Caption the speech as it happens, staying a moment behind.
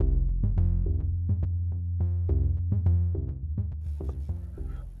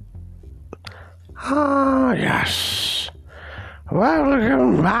Ah, yes.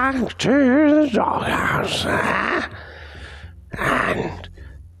 Welcome back to the doghouse. And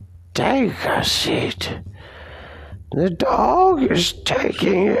take a seat. The dog is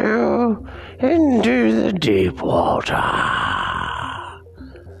taking you into the deep water.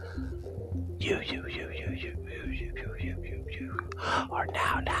 You. Or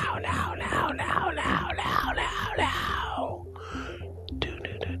now.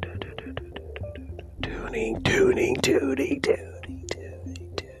 Tuning.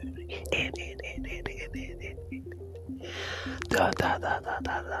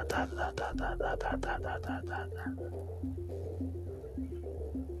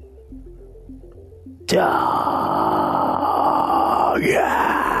 Doghouse.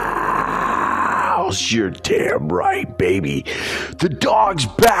 You're damn right, baby. The dog's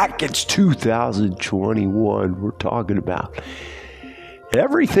back. It's 2021. We're talking about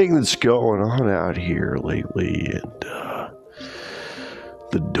everything that's going on out here lately, and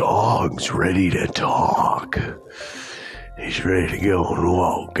the dog's ready to talk. He's ready to go on a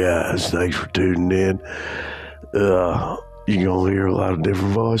walk, guys. Thanks for tuning in. You're going to hear a lot of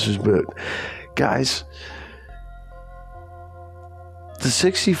different voices, but guys, the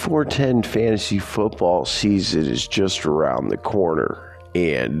 64-10 fantasy football season is just around the corner,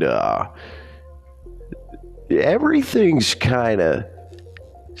 and everything's kind of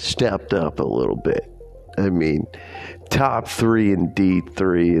stepped up a little bit. I mean, top 3 in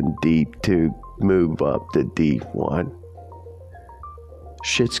D3 and D2 move up to D1.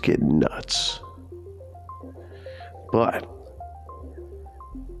 Shit's getting nuts. But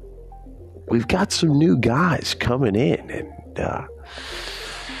we've got some new guys coming in, and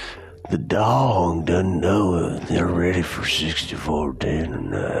the dog doesn't know if they're ready for 64-10 or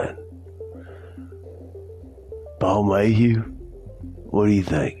not. Paul Mayhew, what do you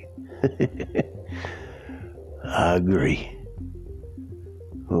think? I agree.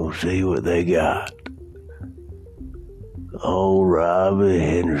 We'll see what they got. Old Robbie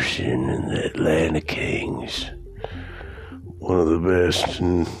Henderson and the Atlanta Kings. One of the best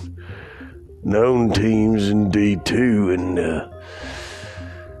known teams in D2, and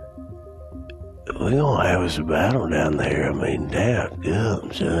we're gonna have us a battle down there. I mean, damn,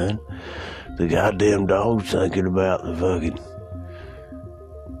 good, son. The goddamn dog's thinking about the fucking...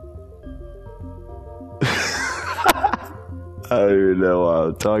 I don't even know why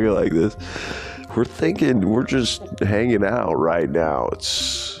I'm talking like this. We're thinking we're just hanging out right now.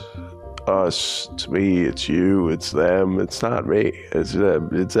 It's us, it's me, it's you, it's them. It's not me. It's them.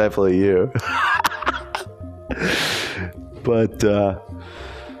 It's definitely you. But I'm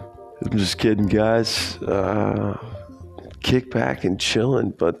just kidding, guys. Kick back and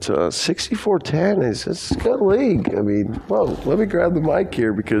chilling. But 64-10 it's a good league. I mean, well, let me grab the mic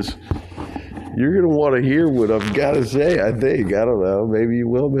here because you're going to want to hear what I've got to say, I think. I don't know. Maybe you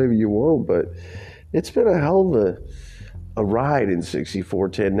will, maybe you won't. But it's been a hell of a ride in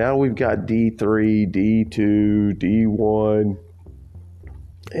 64-10. Now we've got D3, D2, D1.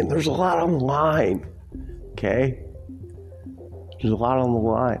 And there's a lot on the line. Okay? There's a lot on the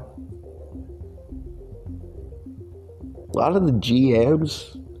line. A lot of the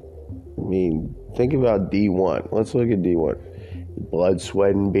GMs, I mean, think about D1. Let's look at D1. Blood,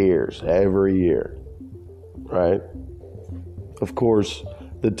 sweat, and beers every year, right? Of course,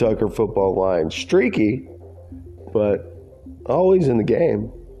 the Tucker football line, streaky, but always in the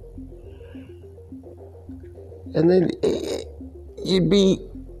game. And then you'd be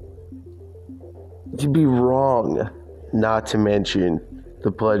wrong not to mention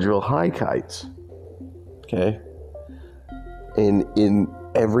the Pledgeville High Kites, okay? And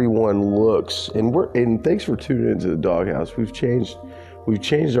everyone looks, and thanks for tuning into the Doghouse. We've changed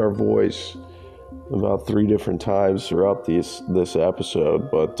our voice about 3 different times throughout this episode,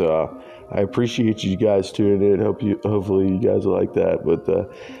 but I appreciate you guys tuning in. Hopefully you guys like that. But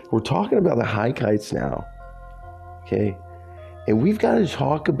we're talking about the High Kites now, okay? And we've got to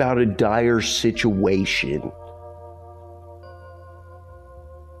talk about a dire situation.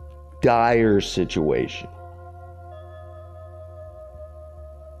 Dire situation.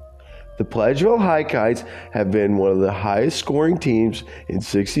 The Pledgeville High Kites have been one of the highest scoring teams in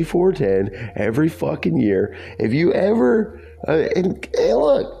 64-10 every fucking year. If you ever, and hey,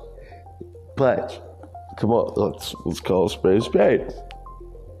 look, Pledge, come on, let's call a spade.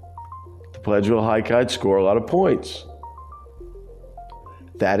 The Pledgeville High Kites score a lot of points.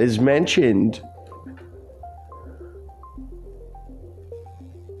 That is mentioned.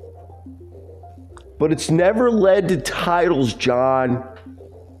 But it's never led to titles, John.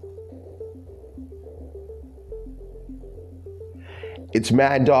 It's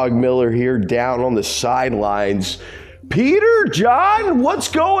Mad Dog Miller here down on the sidelines. Peter, John, what's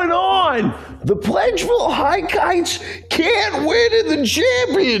going on? The Pledgeville Highkites can't win in the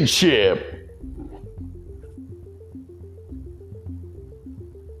championship.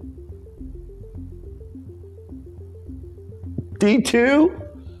 D2?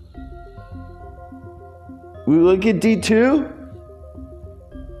 We look at D2?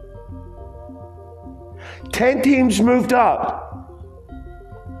 10 teams moved up.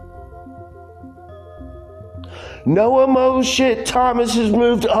 Noah Mo shit Thomas has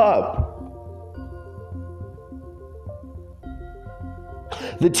moved up.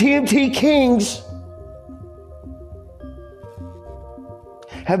 The TMT Kings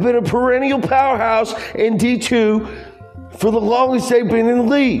have been a perennial powerhouse in D2 for the longest they've been in the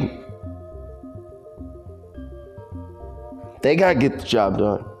league. They got to get the job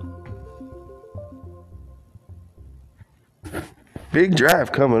done. Big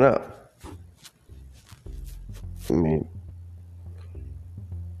draft coming up. I mean,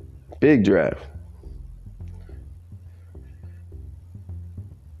 big draft.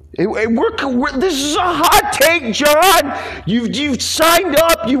 This is a hot take, John. You've signed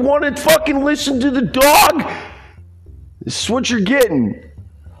up. You want to fucking listen to the dog. This is what you're getting.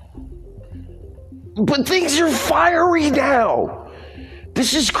 But things are fiery now.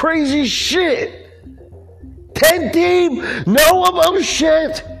 This is crazy shit. 10 team, no about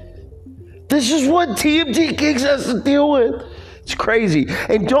shit. This is what TMT Kings has to deal with. It's crazy.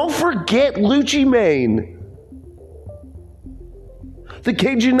 And don't forget Lucci Mane. The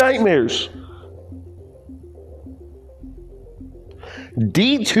Cajun Nightmares.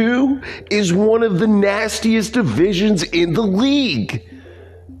 D2 is one of the nastiest divisions in the league.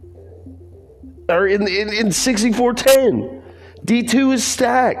 Or in 64-10. D2 is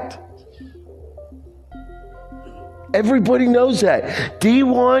stacked. Everybody knows that.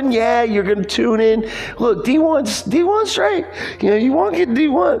 D1, yeah, you're going to tune in. Look, D1's straight. You know, you want to get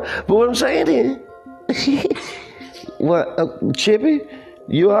D1. But what I'm saying is, what, Chippy?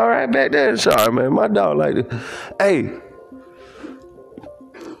 You all right back there? Sorry, man. My dog like to. Hey,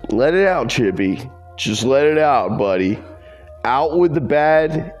 let it out, Chippy. Just let it out, buddy. Out with the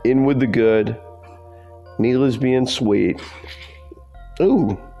bad, in with the good. Neela's being sweet.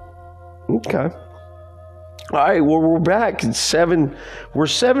 Ooh. Okay. All right, well, we're back. We're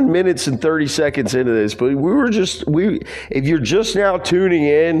 7 minutes and 30 seconds into this, but if you're just now tuning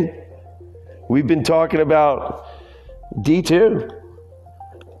in, we've been talking about D2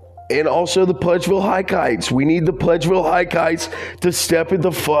 and also the Pledgeville Highkites. We need the Pledgeville Highkites to step it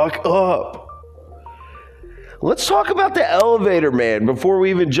the fuck up. Let's talk about the elevator, man, before we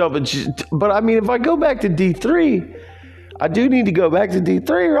even jump in. But I mean, if I go back to D3, I do need to go back to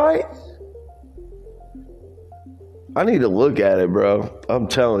D3, right? I need to look at it, bro. I'm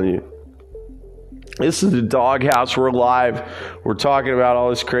telling you. This is the Doghouse. We're live. We're talking about all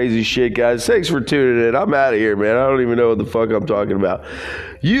this crazy shit, guys. Thanks for tuning in. I'm out of here, man. I don't even know what the fuck I'm talking about.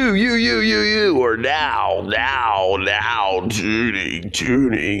 You are now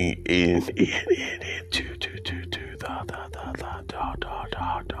tuning in to